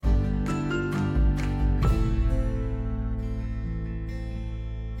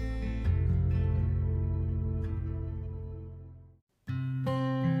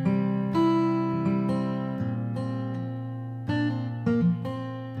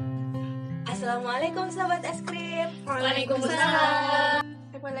Assalamualaikum Sobat Es Krim. Waalaikumsalam.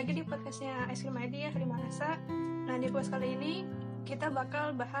 Kembali lagi di podcastnya Es Krim ID ya, Terima Rasa. Nah, di podcast kali ini kita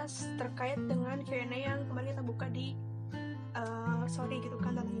bakal bahas terkait dengan Q&A yang kembali kita buka di sorry gitu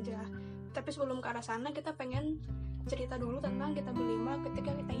kan, tentang hijrah. Tapi sebelum ke arah sana, kita pengen cerita dulu tentang kita berlima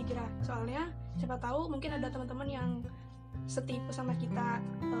ketika kita hijrah. Soalnya siapa tahu mungkin ada teman-teman yang setipe sama kita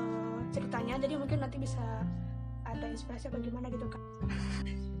ceritanya, jadi mungkin nanti bisa ada inspirasi apa gimana gitu kan.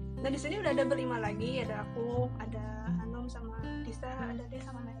 Nah, di sini udah ada berlima lagi, ada aku, ada Hanum sama Disa, ada Dea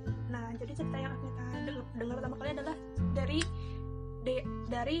sama Meli. Nah, jadi cerita yang kita dengar pertama kali adalah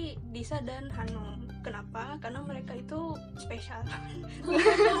dari Disa dan Hanum. Kenapa? Karena mereka itu spesial.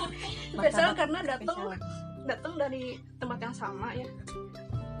 Spesial karena datang dari tempat yang sama ya.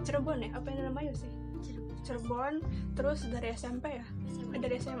 Cirebon ya, apa yang namanya sih? Cirebon, terus dari SMP ya,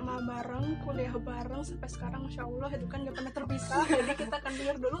 dari SMA bareng, kuliah bareng sampai sekarang, masya Allah itu kan gak pernah terpisah. Jadi kita akan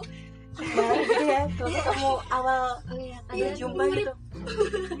dengar dulu Baru gitu ya, kalau ketemu awal jumpa gitu.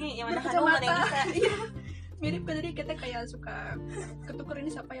 Ini yang mana Hanum, mana yang Disa. Iya, mirip kan, jadi kita kayak suka ketuker ini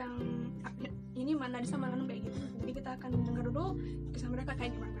siapa yang ini mana Disa mana Hanum kayak gitu. Jadi kita akan dengar dulu kisah mereka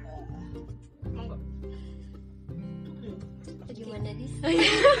kayak gimana. Monggo. Gimana Disa?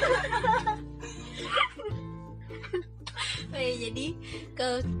 Oh ya, jadi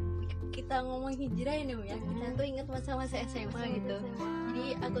kalau kita ngomong hijrah ini ya, kita tuh ingat masa-masa SMA gitu.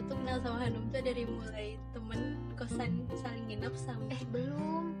 Jadi aku tuh kenal sama Hanum tuh dari mulai temen kosan saling nginep sampai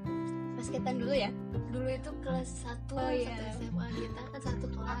Belum. basketan dulu ya. Dulu itu kelas 1 Oh, iya. SMA, kita kan satu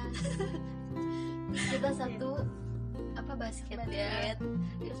kelas. Kita satu basket.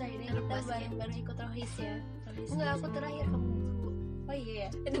 Terus akhirnya Anak kita basket. bareng-bareng ikut rohis ya. Enggak, aku terakhir, kamu dulu. Oh iya ya.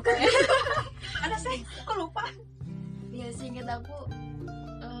 Ada sih, kok lupa? Ya seingat aku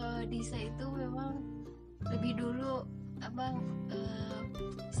Disa itu memang lebih dulu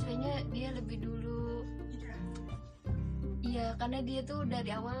istilahnya dia lebih dulu. Iya, karena dia tuh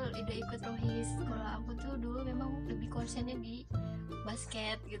dari awal udah ikut rohis. Kalau aku tuh dulu memang lebih konsennya di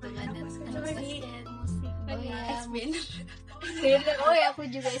basket gitu kan, dan anak basket. Oh iya, Ex-banner. oh ya,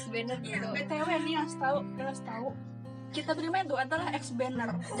 aku juga ex-banner gitu. BTW nih yang tahu kita berlima itu adalah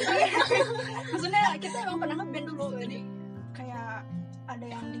ex-banner. Jadi maksudnya kita emang pernah nge-band dulu. Jadi kayak ada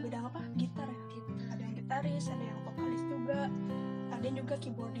yang di bidang apa? Gitar ya. Ada yang gitaris, ada yang vokalis juga, ada yang juga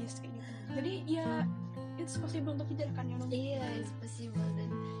keyboardis kayak gitu. Jadi ya it's possible untuk hijrah kan ya, Nung? Iya, it's possible.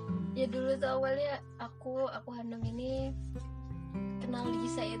 Dan ya dulu tuh awalnya aku Hanum ini kenal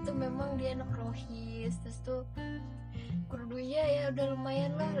Lisa itu memang dia anak rohis. Terus tuh kerudungnya ya udah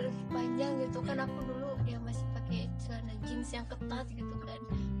lumayan lah, lebih panjang gitu kan. Aku dulu ya masih pakai celana jeans yang ketat gitu kan,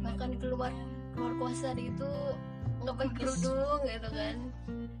 bahkan keluar kosan itu nggak pakai kerudung gitu kan.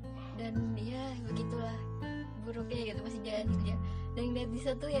 Dan ya begitulah buruknya gitu, masih jalan gitu ya. Dan lihat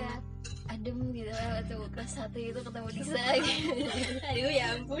Disa tuh ya adem gitu lah, tuh kelas 1 itu ketemu Disa gitu. Aduh ya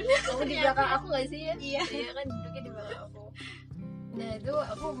ampun. Kamu di belakang aku gak sih ya? Iya. Iya kan, duduknya di belakang aku. Nah itu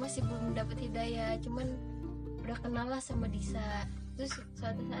aku masih belum dapet hidayah, cuman udah kenal lah sama Disa. Terus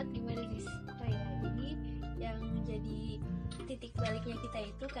suatu saat gimana Dis? Oh ya, jadi yang jadi titik baliknya kita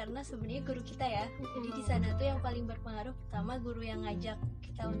itu karena sebenarnya guru kita ya. Jadi di sana tuh yang paling berpengaruh pertama guru yang ngajak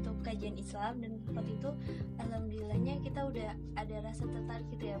kita untuk kajian Islam, dan waktu itu alhamdulillahnya kita udah ada rasa tertarik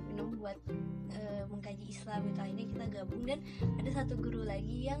gitu ya minum buat mengkaji Islam gitu. Akhirnya kita gabung, dan ada satu guru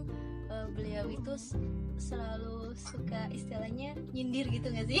lagi yang beliau itu selalu suka istilahnya nyindir gitu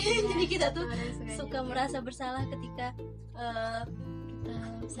nggak sih? Jadi kita tuh suka merasa bersalah ketika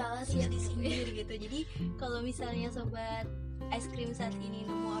salah sih disindir gitu. Jadi kalau misalnya sobat es krim saat ini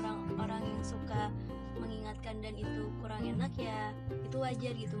nemu orang-orang yang suka mengingatkan dan itu kurang enak, ya itu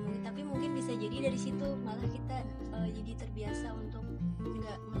wajar gitu. Mungkin bisa jadi dari situ malah kita jadi terbiasa untuk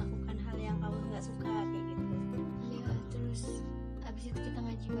nggak melakukan hal yang kamu nggak suka kayak gitu. Iya, terus habis itu kita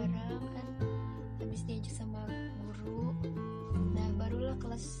ngaji bareng kan, habis diajak sama guru. Nah barulah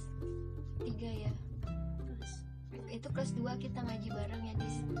kelas 3 ya, itu kelas 2 kita ngaji bareng ya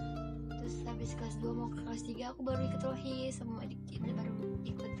Dis. Terus habis kelas 2 mau ke kelas 3 aku baru ikut rohis sama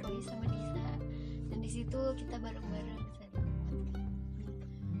Disa. Dan di situ kita bareng-bareng.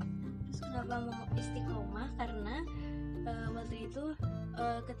 Terus kenapa mau istiqomah? Karena waktu itu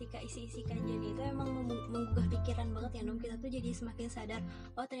ketika isi-isi kajian itu emang menggugah pikiran banget ya, Nom. Kita tuh jadi semakin sadar,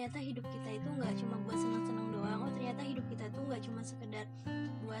 oh ternyata hidup kita itu nggak cuma buat senang-senang doang. Oh ternyata hidup kita tuh nggak cuma sekedar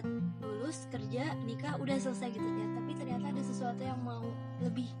buat lulus, kerja, nikah, udah selesai gitu ya. Tapi ternyata ada sesuatu yang mau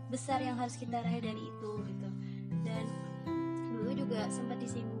lebih besar yang harus kita raih dari itu gitu. Dan dulu juga sempat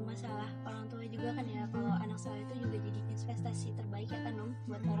disinggung masalah orang tua juga kan ya, kalau anak soleh itu juga jadi investasi terbaik ya kan, Nom,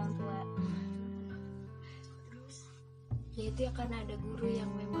 buat orang tua. Ya itu ya karena ada guru yang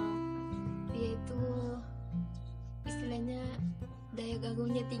memang dia itu istilahnya daya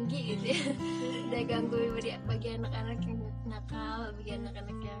ganggunya tinggi gitu ya. Daya ganggu bagi anak-anak yang nakal, bagi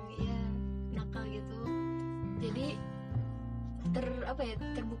anak-anak yang ya nakal gitu. Jadi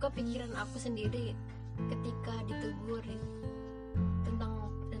terbuka pikiran aku sendiri ketika ditegur ya,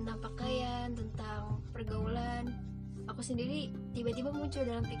 tentang pakaian, tentang pergaulan. Aku sendiri tiba-tiba muncul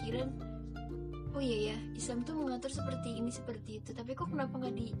dalam pikiran, oh iya ya, Islam tuh mengatur seperti ini seperti itu, tapi kok kenapa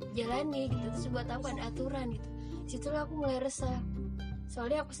nggak dijalani gitu, terus buat apa ada aturan gitu. Situlah aku mulai resah,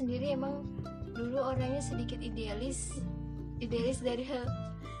 soalnya aku sendiri emang dulu orangnya sedikit idealis dari hal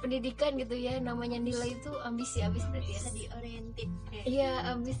pendidikan gitu ya, namanya nilai itu ambisi berarti ya, Study oriented. iya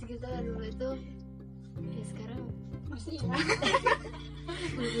ambis gitu lah dulu itu ya. Sekarang masih ya.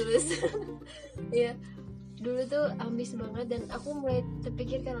 belum lulus. Ya dulu tuh ambis banget, dan aku mulai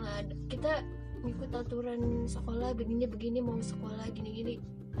terpikir karena kita ngikut aturan sekolah begini mau sekolah gini,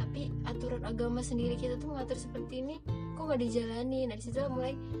 tapi aturan agama sendiri kita tuh mengatur seperti ini kok nggak dijalani. Nah disitu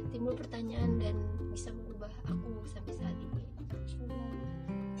mulai timbul pertanyaan dan bisa mengubah aku sampai saat ini.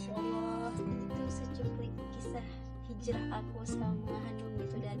 Insyaallah. Itu secuplik kisah hijrah aku sama Hanum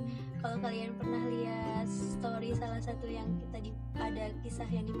gitu. Dan kalau kalian pernah lihat story salah satu yang kita ada kisah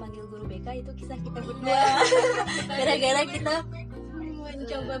yang dipanggil guru BK, itu kisah kita berdua. Gara-gara kita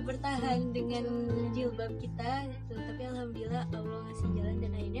mencoba bertahan dengan jilbab kita gitu. Tapi alhamdulillah Allah ngasih jalan,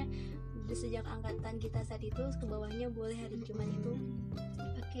 dan akhirnya sejak angkatan kita saat itu ke bawahnya boleh hari Jumat itu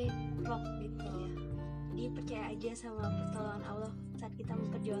pakai rok gitu ya. Jadi percaya aja sama pertolongan Allah saat kita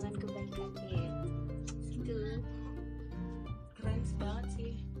memperjuangkan kebaikan gitu. Keren banget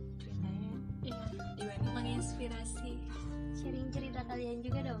sih ceritanya. Iya, menginspirasi. Sharing cerita kalian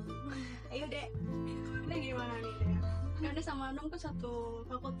juga dong. Ayo deh, ini gimana nih deh? Kan Anda sama Anung tuh satu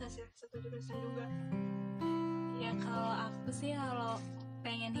fakultas ya, satu jurusan juga. Ya kalau aku sih kalau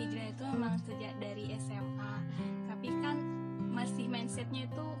pengen hijrah itu memang sejak dari SMA, tapi kan masih mindsetnya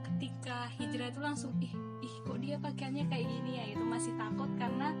itu ketika hijrah itu langsung ih kok dia pakaiannya kayak gini ya, itu masih takut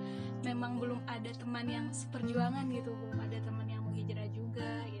karena memang belum ada teman yang seperjuangan gitu, belum ada teman yang mau hijrah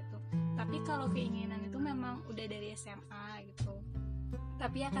juga gitu. Tapi kalau keinginan itu memang udah dari SMA gitu,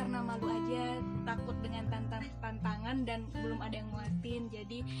 tapi ya karena malu aja, takut dengan tantangan dan belum ada yang nguatin.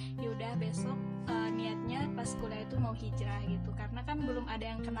 Jadi yaudah besok niatnya pas kuliah itu mau hijrah gitu, karena kan belum ada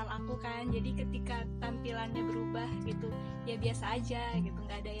yang kenal aku kan. Jadi ketika tampilannya berubah gitu ya biasa aja gitu,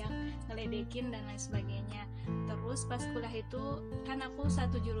 nggak ada yang ngeledekin dan lain sebagainya. Terus pas kuliah itu kan aku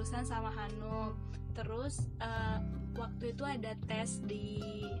satu jurusan sama Hanum. Terus waktu itu ada tes di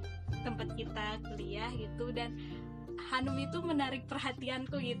tempat kita kuliah gitu, dan Hanum itu menarik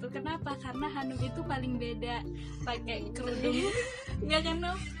perhatianku gitu. Kenapa? Karena Hanum itu paling beda pakai kerudung. Enggak kan,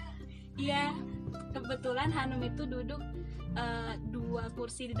 Nom? Iya, kebetulan Hanum itu duduk 2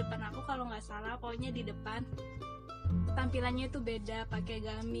 kursi di depan aku kalau nggak salah, pokoknya di depan. Tampilannya itu beda, pakai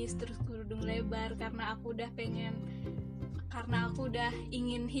gamis terus kerudung lebar, karena aku udah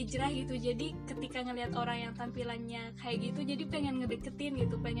ingin hijrah gitu. Jadi ketika ngelihat orang yang tampilannya kayak gitu, jadi pengen ngedeketin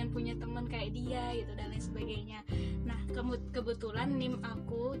gitu, pengen punya teman kayak dia gitu dan lain sebagainya. Nah kebetulan NIM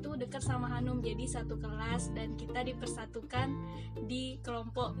aku tuh dekat sama Hanum, jadi satu kelas, dan kita dipersatukan di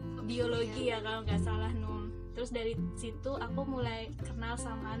kelompok biologi ya kalau nggak salah, Num. Terus dari situ aku mulai kenal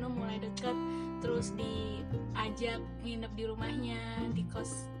sama Hanum, mulai deket, terus diajak nginep di rumahnya,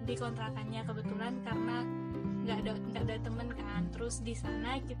 di kontrakannya kebetulan karena nggak ada temen kan. Terus di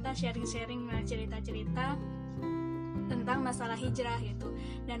sana kita sharing cerita-cerita tentang masalah hijrah gitu.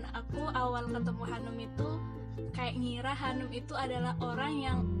 Dan aku awal ketemu Hanum itu kayak ngira Hanum itu adalah orang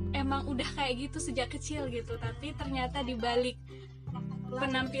yang emang udah kayak gitu sejak kecil gitu, tapi ternyata dibalik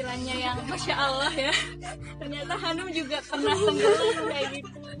penampilannya yang Masya Allah ya, ternyata Hanum juga pernah tenggelam kayak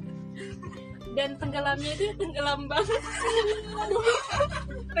gitu. Dan tenggelamnya itu tenggelam banget.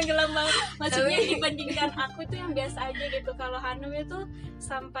 Maksudnya dibandingkan aku tuh yang biasa aja gitu. Kalau Hanum itu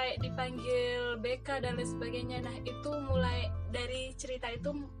sampai dipanggil BK dan lain sebagainya. Nah itu mulai dari cerita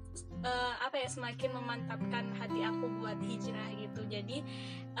itu semakin memantapkan hati aku buat hijrah gitu. Jadi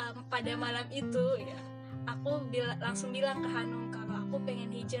pada malam itu ya, aku langsung bilang ke Hanum kalau aku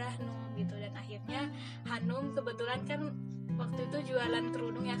pengen hijrah, Num gitu. Dan akhirnya Hanum kebetulan kan waktu itu jualan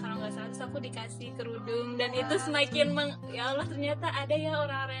kerudung ya kalau nggak salah, terus aku dikasih kerudung, dan itu semakin ya Allah, ternyata ada ya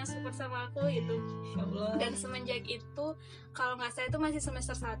orang-orang yang support sama aku gitu. Dan semenjak itu kalau nggak salah itu masih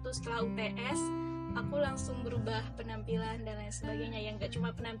semester 1 setelah UTS, aku langsung berubah penampilan dan lain sebagainya. Ya nggak cuma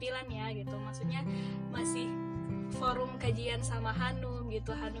penampilan ya gitu, maksudnya masih forum kajian sama Hanum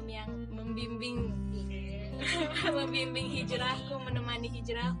gitu, Hanum yang membimbing hijrahku, menemani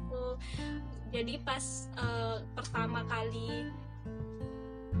hijrahku. Jadi pas pertama kali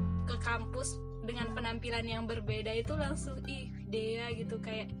ke kampus dengan penampilan yang berbeda itu langsung Dea gitu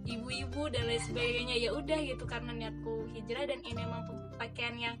kayak ibu-ibu dan lain sebagainya. Ya udah gitu, karena niatku hijrah dan ini emang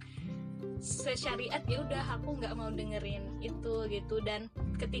pakaian yang sesyariat, ya udah aku nggak mau dengerin itu gitu. Dan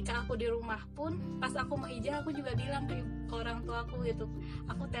ketika aku di rumah pun pas aku mau hijrah, aku juga bilang ke orang tua aku gitu,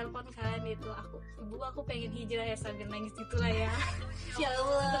 aku telepon kan gitu, aku pengen hijrah ya, sambil nangis gitulah ya. Ya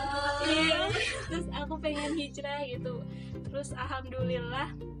Allah. Iya, terus aku pengen hijrah gitu. Terus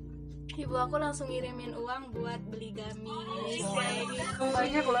alhamdulillah ibu aku langsung ngirimin uang buat beli gamis kayak gitu.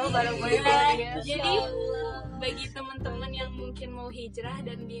 Banyak loh barang-barang Iya, jadi bagi teman-teman yang mungkin mau hijrah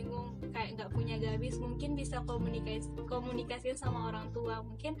dan bingung kayak nggak punya gamis, mungkin bisa komunikasiin sama orang tua.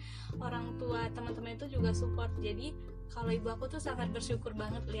 Mungkin orang tua teman-teman itu juga support. Jadi kalau ibu aku tuh sangat bersyukur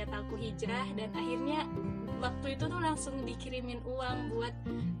banget lihat aku hijrah, dan akhirnya waktu itu tuh langsung dikirimin uang buat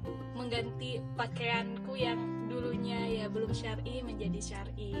mengganti pakaianku yang dulunya ya belum syar'i menjadi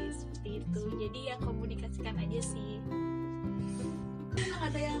syar'i, seperti itu. Jadi ya komunikasikan aja sih.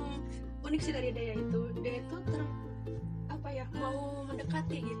 Ada yang unik sih dari Dea itu mau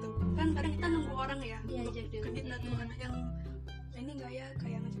mendekati gitu kan. Kadang kita nunggu orang ya untuk kita tuh anak yang ini nggak ya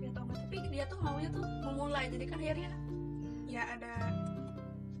kayak ngajakin atau enggak, tapi dia tuh maunya tuh memulai. Jadi kan akhirnya ya ada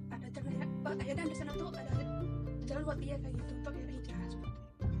caranya, akhirnya di sana tuh ada jalan buat dia kayak gitu untuk akhirnya hijrah seperti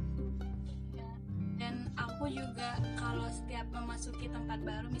itu. Dan aku juga kalau setiap memasuki tempat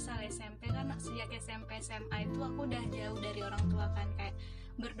baru, misalnya SMP kan, sejak SMP SMA itu aku udah jauh dari orang tua kan, kayak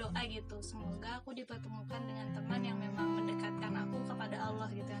berdoa gitu, semoga aku dipertemukan dengan teman yang memang mendekatkan aku kepada Allah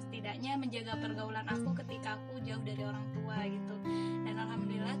gitu, yang setidaknya menjaga pergaulan aku ketika aku jauh dari orang tua gitu. Dan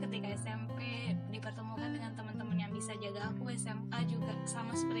alhamdulillah ketika SMP dipertemukan dengan teman-teman yang bisa jaga aku. SMA juga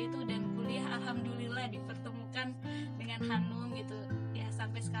sama seperti itu, dan kuliah alhamdulillah dipertemukan dengan Hanum gitu ya.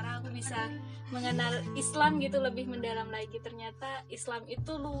 Sampai sekarang aku bisa mengenal Islam gitu lebih mendalam lagi. Ternyata Islam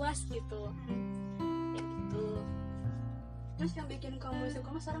itu luas gitu. Ya gitu. Terus yang bikin kamu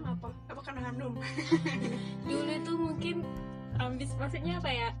istiqomah sekarang apa? Apa karena Hanum? Dulu itu mungkin ambis, maksudnya apa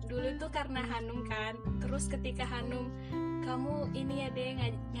ya, dulu itu karena Hanum kan. Terus ketika Hanum, kamu ini ya deh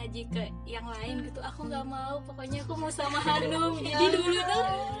ngaji ke yang lain gitu, aku nggak mau, pokoknya aku mau sama Hanum.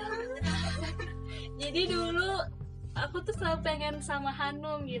 Jadi dulu aku tuh selalu pengen sama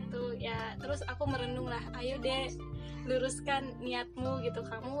Hanum gitu ya. Terus aku merenung lah, ayo deh luruskan niatmu gitu,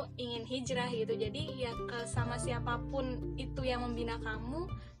 kamu ingin hijrah gitu. Jadi ya ke sama siapapun itu yang membina kamu,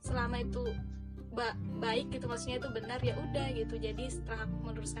 selama itu baik gitu, maksudnya itu benar, ya udah gitu. Jadi setelah aku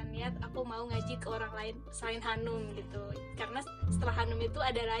meluruskan niat, aku mau ngaji ke orang lain selain Hanum gitu. Karena setelah Hanum itu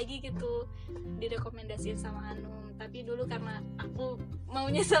ada lagi gitu direkomendasiin sama Hanum. Tapi dulu karena aku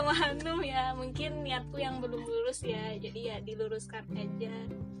maunya sama Hanum ya, mungkin niatku yang belum lurus ya, jadi ya diluruskan aja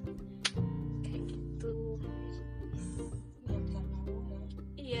kayak gitu. Niat karena Allah.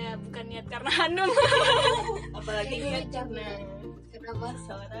 Iya, bukan niat karena Hanum. Apalagi niat karena apa?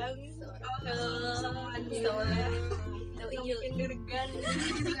 seorang Mungkin dirgan.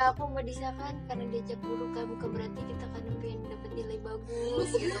 Ketika aku mau disahkan karena diajak guru, bukan berarti kita kan pengen dapat nilai bagus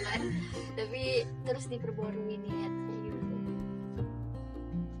gitu kan, tapi terus diperbarui niat kayak gitu.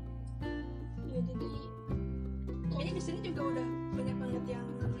 Ya jadi kayaknya di sini juga udah banyak banget yang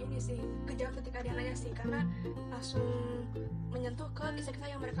ini sih kejawab ketika dia nanya sih, karena langsung menyentuh ke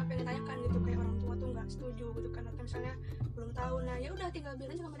kisah-kisah yang mereka pengen tanyakan gitu, kayak orang tua tuh nggak setuju gitu kan, atau misalnya belum tahu. Nah ya udah tinggal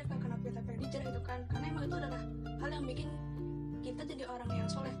bilang aja ke mereka kenapa kita pengen hijrah gitu kan, karena emang itu adalah hal yang bikin kita jadi orang yang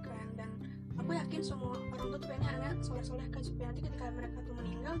soleh kan. Dan aku yakin semua orang tua tuh pengennya anak soleh-soleh kan, supaya nanti ketika mereka tuh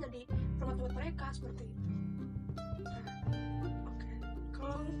meninggal jadi rumah tempat mereka seperti itu. Nah, oke.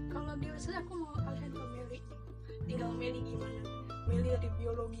 Kalau di USA aku mau alihin ke Meli. Tinggal Meli gimana? Meli dari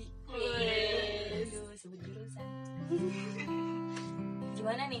biologi. Aduh, sebut jurusan.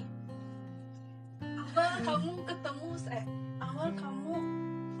 Gimana nih? Awal kamu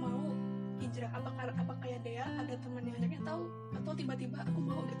mau hijrah, apa kayak Dea ada teman yang ngajakin atau tiba-tiba aku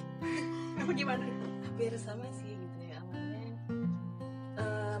mau gitu? Apa gimana? Hampir sama sih gitu ya. Awalnya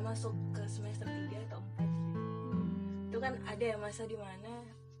masuk ke semester 3 atau 4 gitu. Itu kan ada ya masa dimana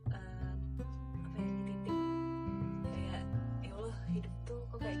apa ya, di titik kayak ya Allah, hidup tuh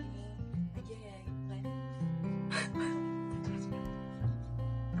kok kayak gini aja ya gitu kan.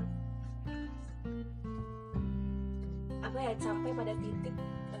 Apa ya, sampai pada titik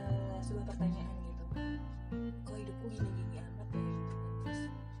sebuah pertanyaan gitu, kok hidupku gini-gini amat ya gitu. Terus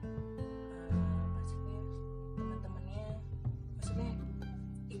maksudnya teman-temannya, maksudnya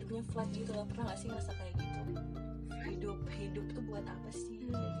hidupnya flat gitu loh. Pernah gak sih ngerasa kayak gitu? Hidup tuh buat apa sih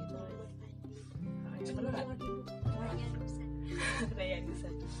kayak gitu? Pernah gak? Pertanyaan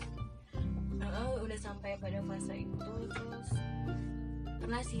dosen. Udah sampai pada fase itu, terus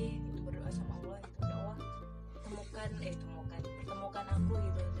pernah sih gitu sama Allah gitu, ya Allah temukan aku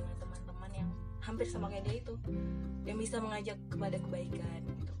gitu dengan teman-teman yang hampir sama kayak dia itu, yang bisa mengajak kepada kebaikan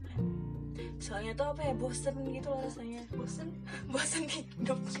gitu kan. Soalnya tuh apa ya, bosen gitu loh rasanya, bosen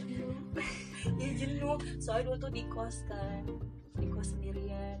hidup ya, jenuh. Soalnya dulu tuh di kos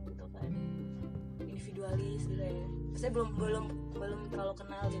sendirian gitu kan, individualis gitu ya. Saya belum terlalu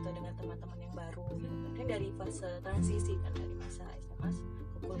kenal gitu dengan teman-teman yang baru gitu kan dari fase transisi kan, dari masa SMA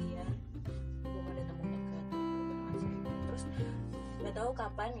ke kuliah belum ada teman dekat gitu. Terus nggak tahu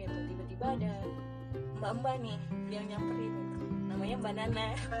kapan gitu tiba-tiba ada mbak-mbak nih yang nyamperin gitu. Namanya Mbak Nana.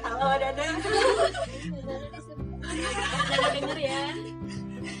 Halo Mbak Nana. Jangan denger ya.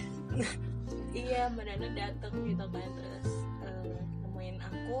 Iya, Mbak Nana datang gitu kan, terus nemuin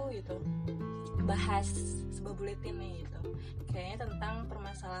aku gitu, bahas sebuah buletin nih gitu, kayaknya tentang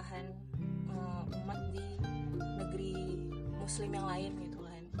permasalahan umat di negeri muslim yang lain gitu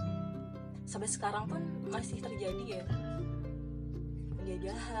kan. Sampai sekarang pun masih terjadi ya,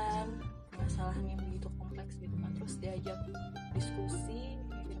 penjajahan, permasalahan yang begitu kompleks gitu kan. Terus diajak diskusi,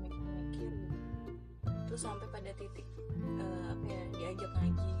 mikir gitu. Terus sampai pada titik diajak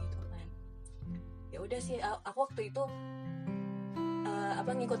ngaji gitu kan. Ya udah sih, aku waktu itu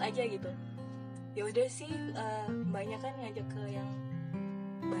ngikut aja gitu. Ya udah sih, banyak kan ngajak ke yang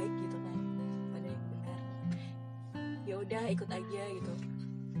baik gitu kan, pada yang benar. Ya udah ikut aja gitu.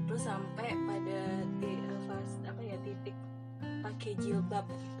 Terus sampai pada titik pakai jilbab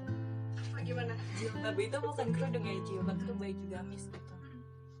gitu. Gimana? Jilbab itu bukan kerudung ya, jilbab itu baju gamis gitu.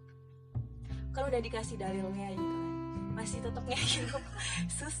 Kan udah dikasih dalilnya gitu kan, masih tetap gitu,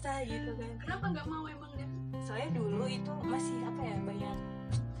 susah gitu kan. Kenapa nggak mau emangnya? Soalnya dulu itu masih banyak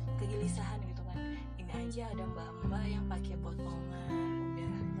kegelisahan gitu kan. Ini aja ada mbak-mbak yang pakai potongan udah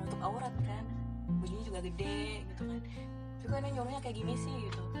menutup aurat kan, bajunya juga gede gitu kan, tapi kan yang nyuruhnya kayak gini sih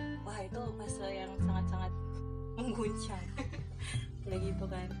gitu. Wah, itu fase yang sangat-sangat mengguncang kayak gitu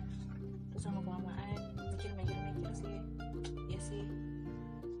kan. Terus sama kelamaan mikir sih, ya sih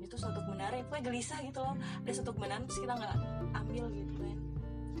itu suatu kebenaran, itu gelisah gitu loh, ada suatu kebenaran terus kita nggak ambil gitu kan.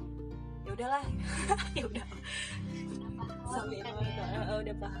 Ya udahlah. Ya udah sampai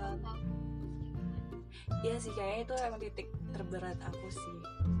udah paham. Iya sih, kayaknya itu emang titik terberat aku sih,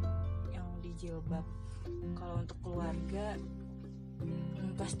 yang di jilbab. Kalau untuk keluarga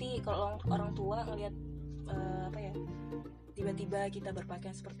pasti kalau orang tua ngelihat tiba-tiba kita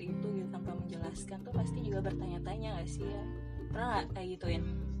berpakaian seperti itu gitu tanpa menjelaskan tuh pasti juga bertanya-tanya nggak sih ya. Pernah nggak kayak gituin?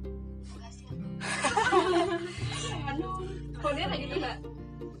 Kalau dia kayak gitu nggak?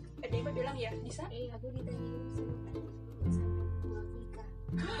 Dia bilang ya bisa. Aku ditanya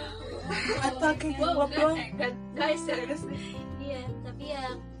Apa kayak jilbab doang? Guys, serius nih. Iya, tapi ya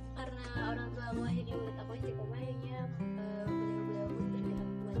karena orang tua aku akhirnya menurut aku istiqomah, akhirnya beliau pun bergerak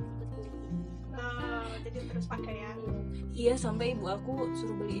buat ikut kuliah ini. Jadi terus pakai ya. Iya, sampai ibu aku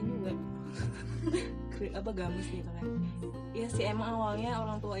suruh beliin juga gamis gitu kan. Iya sih, emang awalnya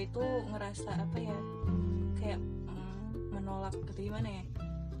orang tua itu ngerasa kayak menolak gitu, gimana ya,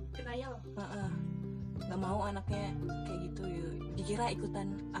 Denial. nggak mau anaknya kayak gitu ya. Dikira ikutan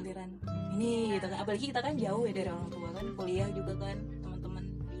aliran ini gitu kan, apalagi kita kan jauh ya dari orang tua kan, kuliah juga kan teman-teman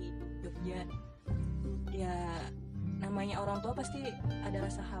di Jogja. Ya namanya orang tua pasti ada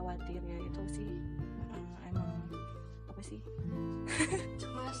rasa khawatir ya, itu sih emang apa sih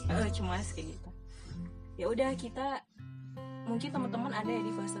cemas kayak gitu. Ya udah, kita mungkin teman-teman ada ya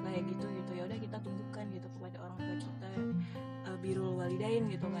di fase kayak gitu. Ya udah, kita tunjukkan gitu kepada orang tua kita, birrul walidain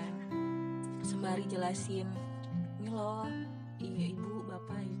gitu kan, sembari jelasin ini loh ibu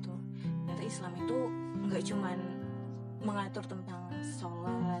bapak gitu. Ternyata Islam itu nggak cuman mengatur tentang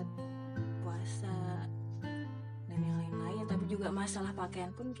sholat, puasa dan yang lain-lain, tapi juga masalah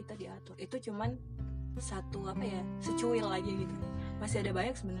pakaian pun kita diatur. Itu cuman satu secuil aja gitu, masih ada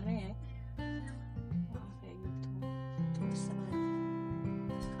banyak sebenarnya ya. Kayak gitu. Terus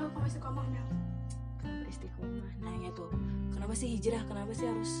Kalau kamu istiqomah Mel? kenapa istiqomah? Nah ya tuh, kenapa sih hijrah, kenapa sih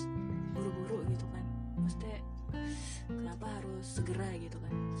harus buru-buru gitu kan, maksudnya kenapa harus segera gitu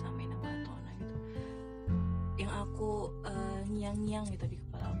kan, samain sama Atona gitu. Yang aku ngiang-ngiang gitu di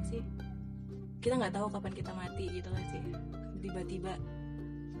kepala aku sih, kita nggak tahu kapan kita mati gitu kan sih. Tiba-tiba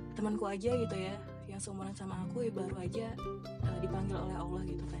temanku aja gitu ya, yang seumuran sama aku ya, baru aja dipanggil oleh Allah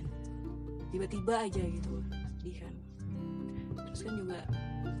gitu kan, tiba-tiba aja gitu, sedih kan. Terus kan juga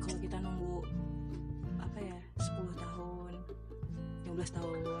kalau kita nunggu 10 tahun 15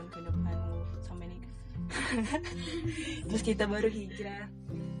 tahun ke depan sampai nikah terus kita baru hijrah,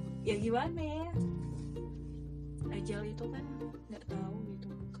 ya gimana ya, ajal itu kan nggak tahu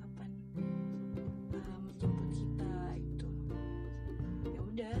gitu kapan menjemput kita gitu. Ya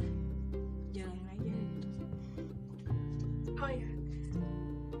udah,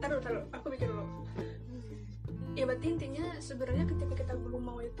 taruh aku mikir dulu. Ya berarti intinya sebenarnya ketika kita belum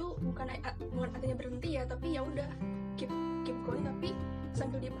mau itu bukan artinya berhenti ya, tapi ya udah keep going, tapi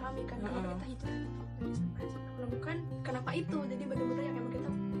sambil dipahami kan kenapa kita hijrah gitu. Jadi sampai menemukan kenapa itu, jadi benar-benar yang emang kita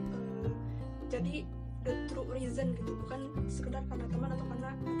jadi the true reason gitu, bukan sekedar karena teman atau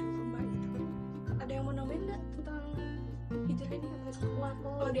karena ada lomba gitu. Ada yang mau nambahin nggak tentang hijrah ini?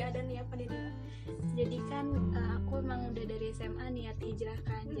 Oh dia ada nih apa nih dia? Jadi kan aku emang udah dari SMA niat hijrah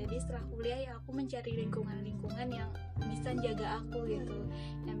kan. Jadi setelah kuliah ya aku mencari lingkungan yang bisa jaga aku gitu,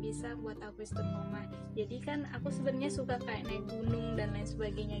 yang bisa buat aku istiqomah. Jadi kan aku sebenarnya suka kayak naik gunung dan lain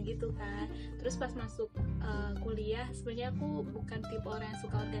sebagainya gitu kan. Terus pas masuk kuliah sebenarnya aku bukan tipe orang yang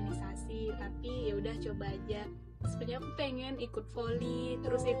suka organisasi, tapi ya udah coba aja. Sebenarnya aku pengen ikut voli,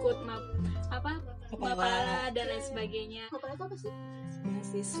 terus ikut mapala dan lain sebagainya. Mapala itu apa sih?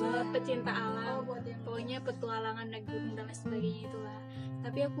 Mahasiswa Pecinta alam, buat yang pokoknya petualangan naik gunung dan lain sebagainya itulah.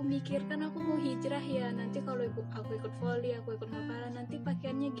 Tapi aku mikir kan aku mau hijrah ya, nanti kalau aku ikut voli, aku ikut mapala, nanti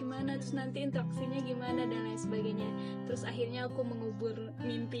pakaiannya gimana, terus nanti interaksinya gimana dan lain sebagainya. Terus akhirnya aku mengubur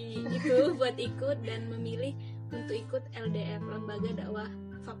mimpi itu buat ikut dan memilih untuk ikut LDF, Lembaga Dakwah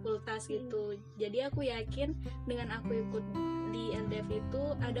Fakultas gitu. Jadi aku yakin dengan aku ikut di LDF itu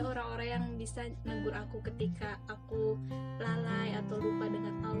ada orang-orang yang bisa negur aku ketika aku lalai atau lupa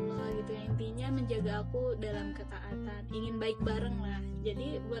dengan Allah gitu ya. Intinya menjaga aku dalam ketaatan, ingin baik bareng lah.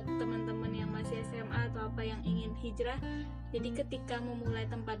 Jadi buat teman-teman yang masih SMA atau apa yang ingin hijrah, jadi ketika memulai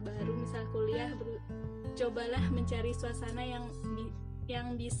tempat baru misal kuliah, cobalah mencari suasana yang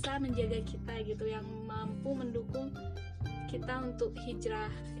bisa menjaga kita gitu, yang mampu mendukung kita untuk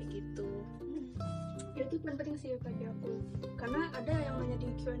hijrah kayak gitu. Itu penting sih bagi aku, karena ada yang nanya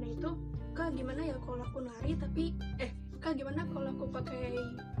di Q&A itu, Kak gimana ya kalau aku nari tapi Kak gimana kalau aku pakai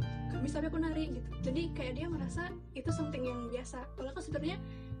gamis tapi aku nari gitu. Jadi kayak dia merasa itu something yang biasa. Kalau aku sebenarnya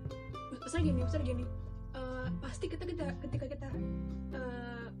misalnya gini, pasti ketika kita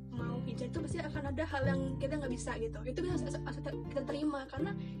mau hijrah itu pasti akan ada hal yang kita nggak bisa gitu. Itu bisa kita terima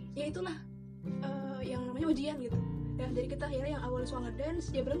karena ya itulah yang namanya ujian gitu. Ya, jadi kita akhirnya yang awalnya suka ngedance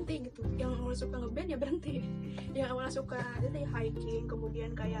ya berhenti gitu, yang awalnya suka ngeband ya berhenti, yang awalnya suka jadi hiking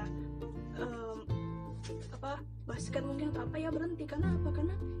kemudian kayak basket mungkin atau apa ya berhenti. Karena apa?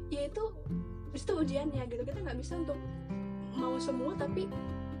 Karena ya itu ujiannya gitu. Kita nggak bisa untuk mau semua tapi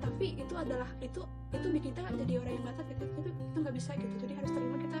itu adalah itu bikin kita jadi orang yang batas gitu. Itu nggak bisa gitu. Jadi harus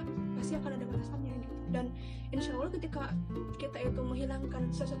terima kita pasti akan ada batasannya gitu. Dan insya Allah ketika kita itu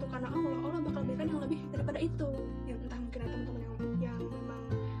menghilangkan sesuatu karena Allah bakal berikan yang lebih daripada itu. Ya entah mungkin ada teman-teman yang memang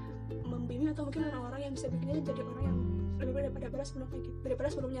membimbing atau mungkin orang-orang yang bisa bikin kita jadi orang yang lebih baik daripada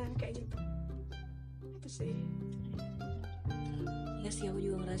sebelumnya kayak gitu. Itu sih. ya sih, aku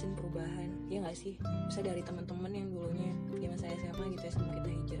juga ngerasain perubahan, ya nggak sih? Bisa dari teman-teman yang dulunya zaman saya SMA gitu ya, sebelum kita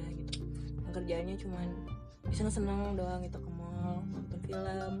hijrah gitu, yang kerjaannya cuman bisa seneng doang gitu, ke mall, nonton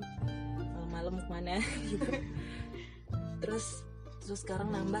film, malam kemana gitu. Terus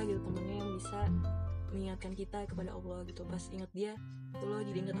sekarang nambah gitu temennya yang bisa mengingatkan kita kepada Allah gitu. Pas ingat dia, tuh lo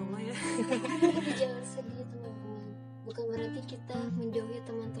jadi ingat Allah ya. Tapi jangan sedih teman-teman, bukan berarti kita menjauhi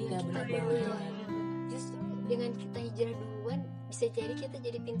teman-teman Iya, kita benar dulu ya. banget. Justru dengan kita hijrah duluan, bisa jadi kita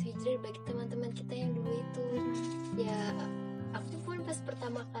jadi pintu hijrah bagi teman-teman kita yang dulu itu. Ya aku pun pas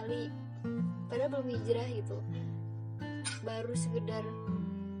pertama kali, padahal belum hijrah gitu, baru sekedar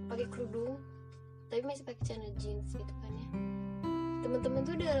pakai kerudung tapi masih pakai celana jeans gitu kan ya, teman-teman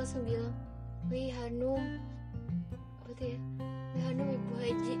tuh udah langsung bilang, wih Hanum, apa tuh ya, wih Hanum ibu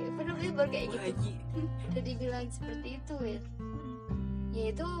haji, padahal dia baru kayak gitu udah dibilang seperti itu ya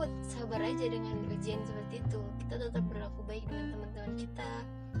itu sabar aja dengan ujian seperti itu. Kita tetap berlaku baik dengan teman-teman kita,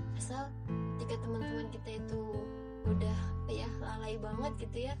 asal ketika teman-teman kita itu udah ya lalai banget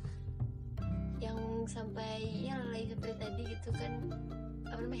gitu ya, yang sampai ya lalai seperti tadi gitu kan,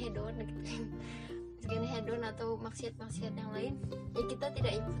 apa namanya, hedon gitu kan, misalkan hedon atau maksiat-maksiat yang lain, ya kita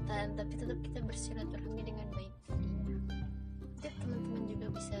tidak ikutan, tapi tetap kita bersilaturahmi dengan baik. Jadi teman-teman juga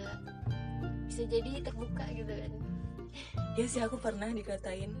bisa jadi terbuka gitu kan. Ya sih, aku pernah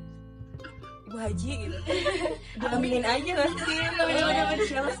dikatain ibu haji gitu. Aminin aja pasti.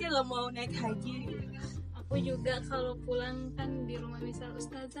 Siapa sih yang gak mau naik haji gitu. Aku juga kalau pulang kan di rumah misal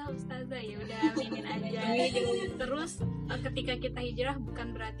ustazah ya udah aminin aja. Terus ketika kita hijrah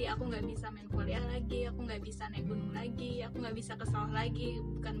bukan berarti aku nggak bisa main kuliah lagi, aku nggak bisa naik gunung lagi, aku nggak bisa ke sawah lagi,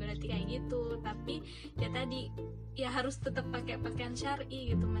 bukan berarti kayak gitu. Tapi ya tadi ya harus tetap pakai pakaian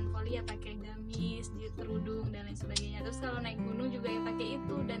syar'i gitu, main kuliah pakai gamis, kerudung dan lain sebagainya. Terus kalau naik gunung juga ya pakai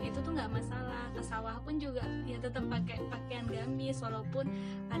itu, dan itu tuh nggak masalah. Ke sawah pun juga ya tetap pakai pakaian gamis, walaupun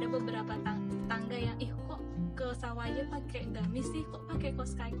ada beberapa tangga yang kok ke sawah aja pakai gamis sih, kok pakai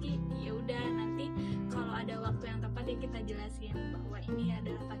kaos kaki? Ya udah, nanti kalau ada waktu yang tepat ya kita jelasin bahwa ini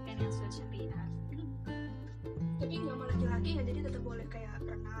adalah pakaian yang sesuai syariat. Tapi nggak mau laki-laki ya, jadi tetap boleh kayak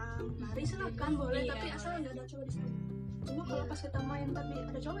renang, lari silakan boleh, Iya, tapi asal boleh. nggak ada cowok di sana. Cuma kalau pas kita main tapi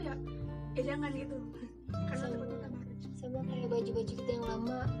ada cowok ya jangan gitu, karena Sama. takut kita marah. Sama kayak baju-baju kita yang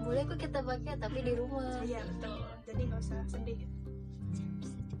lama boleh kok kita pakai tapi di rumah. Iya betul, jadi nggak usah sedih.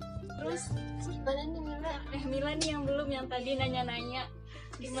 Terus gimana nih Mila? Mila nih yang belum, yang tadi nanya-nanya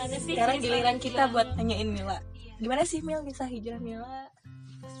gimana sih Sekarang kisah giliran kita hijrahnya? buat nanyain Mila. Gimana sih Mil kisah hijrah Mila?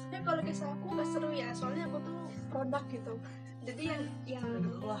 Sebenarnya kalau kisah aku nggak seru ya, soalnya aku tuh produk gitu. Jadi yang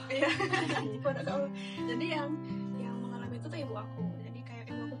Wah, iya produk aku. Jadi yang mengalami itu tuh ibu aku. Jadi kayak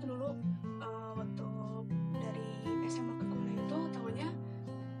ibu aku tuh dulu waktu dari SMA ke kuliah itu tahunya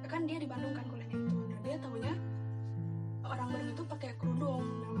kan dia di Bandung kan kuliahnya itu. Nah dia tahunya orang Bandung itu pakai kerudung.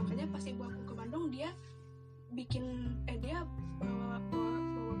 Nah makanya pas ibu aku ke Bandung dia bikin dia bawa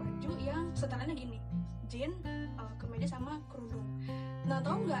baju yang setelannya gini, jean, kemeja sama kerudung. Nah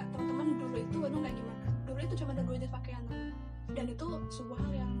tahu nggak teman-teman dulu itu Bandung kayak gimana? Dulu itu cuma ada 2 jenis pakaian dan itu sebuah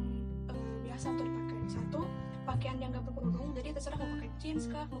hal yang biasa untuk dipakai. Satu, pakaian yang nggak berkerudung, jadi terserah mau pakai jeans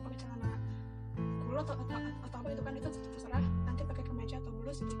kah, mau pakai celana kulot atau apa itu kan, itu terserah. Nanti pakai kemeja atau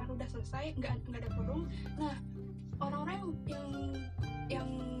blus itu kan udah selesai, nggak ada kerudung. Nah orang-orang yang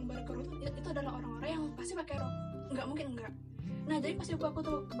berkerudung itu adalah orang-orang yang pasti pakai rok, nggak mungkin enggak. Nah jadi pas ibu aku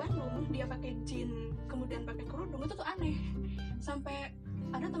tuh ke Bandung dia pakai jeans kemudian pakai kerudung, itu tuh aneh. Sampai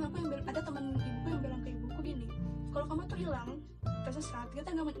ada teman ibuku yang bilang ke ibuku gini, kalau kamu tuh hilang tersesat,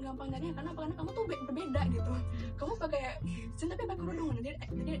 kita gampang nyarinya karena kamu tuh berbeda gitu. Kamu pakai jeans tapi pakai kerudung. Jadi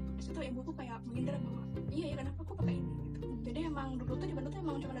di situ ibuku kayak menghindar bahwa iya kenapa aku pakai ini gitu. Jadi emang dulu tuh di Bandung tuh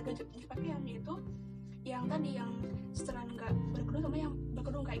emang cuma ada 2 jenis pakaian, yaitu yang tadi yang setelan nggak berkerudung sama yang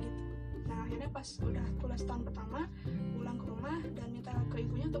berkerudung kayak gitu. Nah akhirnya pas udah kuliah tahun pertama pulang ke rumah dan minta ke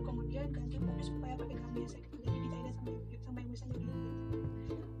ibunya untuk kemudian ganti baju supaya pakai gamis gitu. Jadi dijahit sama ibu sendiri gitu.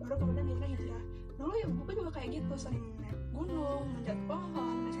 Baru kemudian akhirnya hijrah. Dulu ya buku juga kayak gitu, sering naik gunung, manjat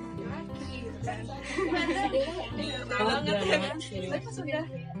pohon, naik sama laki-laki gitu kan. Banget ya kan. Tapi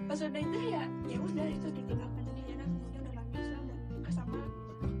pas udah itu ya udah itu ditinggalkan. Jadi akhirnya kemudian udah lama Islam dan nikah sama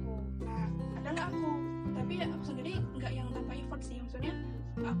aku. Nah adalah aku, tapi ya aku sendiri nggak yang tanpa effort sih. Maksudnya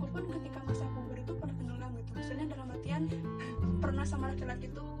aku pun ketika masa puber itu pernah tenggelam gitu. Maksudnya dalam artian pernah sama laki-laki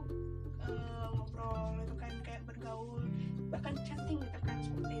itu ngobrol itu kan, kayak bergaul, bahkan chatting gitu kan,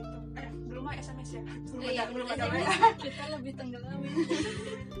 seperti itu. Belum mah SMS ya, belum ada WA. Kita lebih tenggelam.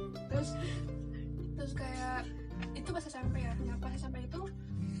 Terus kayak itu pas SMP ya. Nah pas SMP itu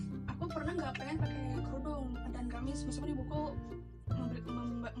aku pernah nggak pengen pakai kerudung dan gamis meskipun ibuku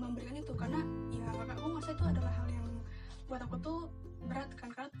memberikan itu, karena ya aku merasa itu adalah hal yang buat aku tuh berat kan,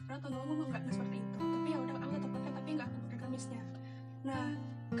 karena tahun lalu nggak seperti itu. Tapi ya udah aku tetap pakai, tapi nggak aku pakai gamisnya. Nah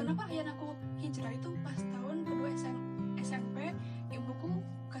kenapa akhirnya aku hijrah itu pas tahun kedua SMP, ibuku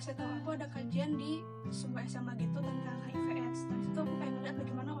kasih tahu aku ada kajian di sebuah SMA gitu tentang HIV/AIDS. Dan itu aku pengen melihat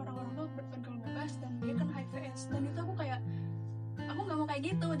bagaimana orang-orang tuh bergaul bebas dan dia kan HIV/AIDS. Dan itu aku kayak aku nggak mau kayak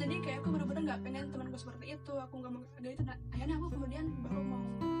gitu, jadi kayak aku bener-bener nggak pengen temanku seperti itu, aku nggak mau kayak gitu. Nah, akhirnya aku kemudian baru mau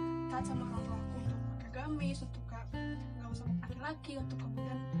taat sama orang tua aku untuk pakai gamis, untuk nggak usah laki-laki, untuk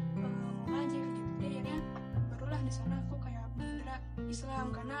kemudian mau ngaji gitu. Jadi akhirnya barulah di sana aku kayak menghindar Islam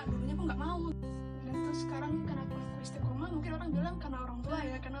karena dulunya aku nggak mau. Dan terus sekarang karena aku istiqomah, mungkin orang bilang karena orang tua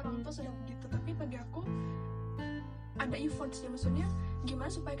ya, karena orang tua sudah begitu. Tapi bagi aku ada effort sih, maksudnya gimana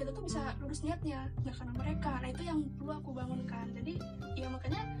supaya kita tuh bisa lurus niatnya, nggak karena mereka. Nah itu yang perlu aku bangunkan. Jadi ya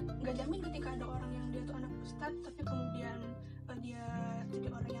makanya nggak jamin ketika ada orang yang dia tuh anak ustadz tapi kemudian dia jadi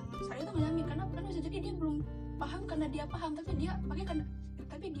orang yang saya itu nggak jamin, karena bisa jadi dia belum paham karena dia paham, tapi dia pakai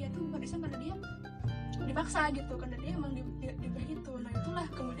karena dia tuh bukan Islam karena dia dipaksa gitu, karena dia emang diberi itu. Nah itulah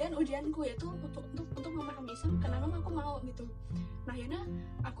kemudian ujianku, yaitu untuk memahami Islam karena memang aku mau gitu. Nah akhirnya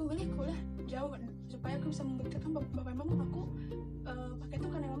aku milih kuliah jauh supaya aku bisa membuktikan bahwa memang aku pakai itu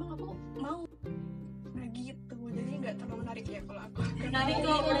karena memang aku mau. Nah gitu, jadi nggak terlalu menarik ya kalau aku. Menarik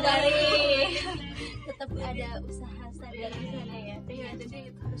kok, menarik. Tetap ada usaha sadar di sana ya. Iya, jadi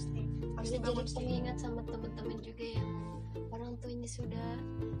itu harus Bisa jadi pengingat sama teman-teman juga yang orang tuanya sudah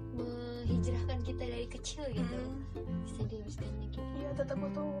menghijrahkan kita dari kecil gitu. Bisa diluruskan lagi. Iya, tetap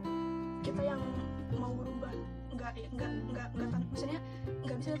butuh kita yang mau berubah. Nggak maksudnya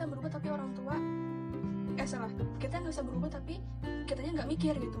nggak bisa kita berubah tapi orang tua salah, kita nggak bisa berubah tapi kitanya nggak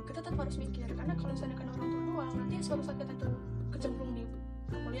mikir gitu. Kita tetap harus mikir, karena kalau misalnya karena orang tua doang, nanti suatu saat kita tuh kecemplung di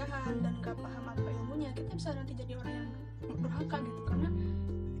perkuliahan dan nggak paham apa ilmunya, kita bisa nanti jadi orang yang durhaka gitu, karena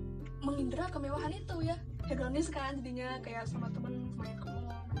mengindra kemewahan itu ya, hedonis kan jadinya, kayak sama temen main ke mall,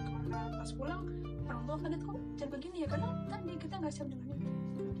 main kemana, pas pulang orang tua kan itu jadi begini ya karena tadi kita nggak siap dengan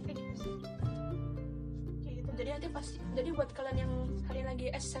itu kayak gitu. Jadi nanti pasti, jadi buat kalian yang hari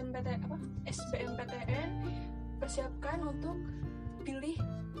lagi SBMPTN persiapkan untuk pilih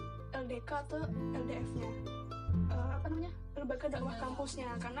LDK atau LDF-nya, lembaga dakwah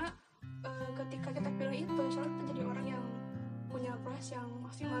kampusnya, karena ketika kita pilih itu insya Allah kita jadi orang yang punya kelas yang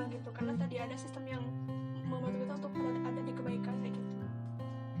maksimal gitu, karena tadi ada sistem yang membantu kita untuk ada di kebaikan kayak gitu.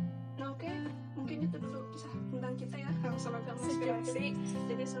 Nah oke, mungkin itu dulu kisah tentang kita ya, semoga menginspirasi,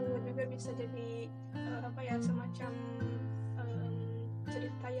 jadi semoga juga bisa jadi semacam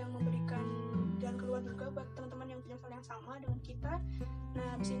cerita yang memberikan jalan keluar juga buat teman-teman yang punya hal yang sama dengan kita. Nah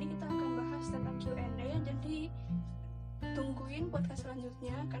di sini kita akan bahas tentang Q&A, jadi tungguin podcast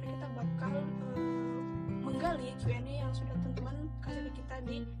selanjutnya karena kita bakal menggali Q&A yang sudah teman-teman kasih ke kita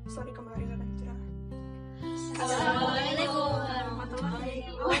di story kemarin dan cerah. Assalamualaikum warahmatullahi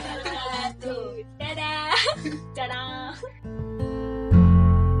wabarakatuh.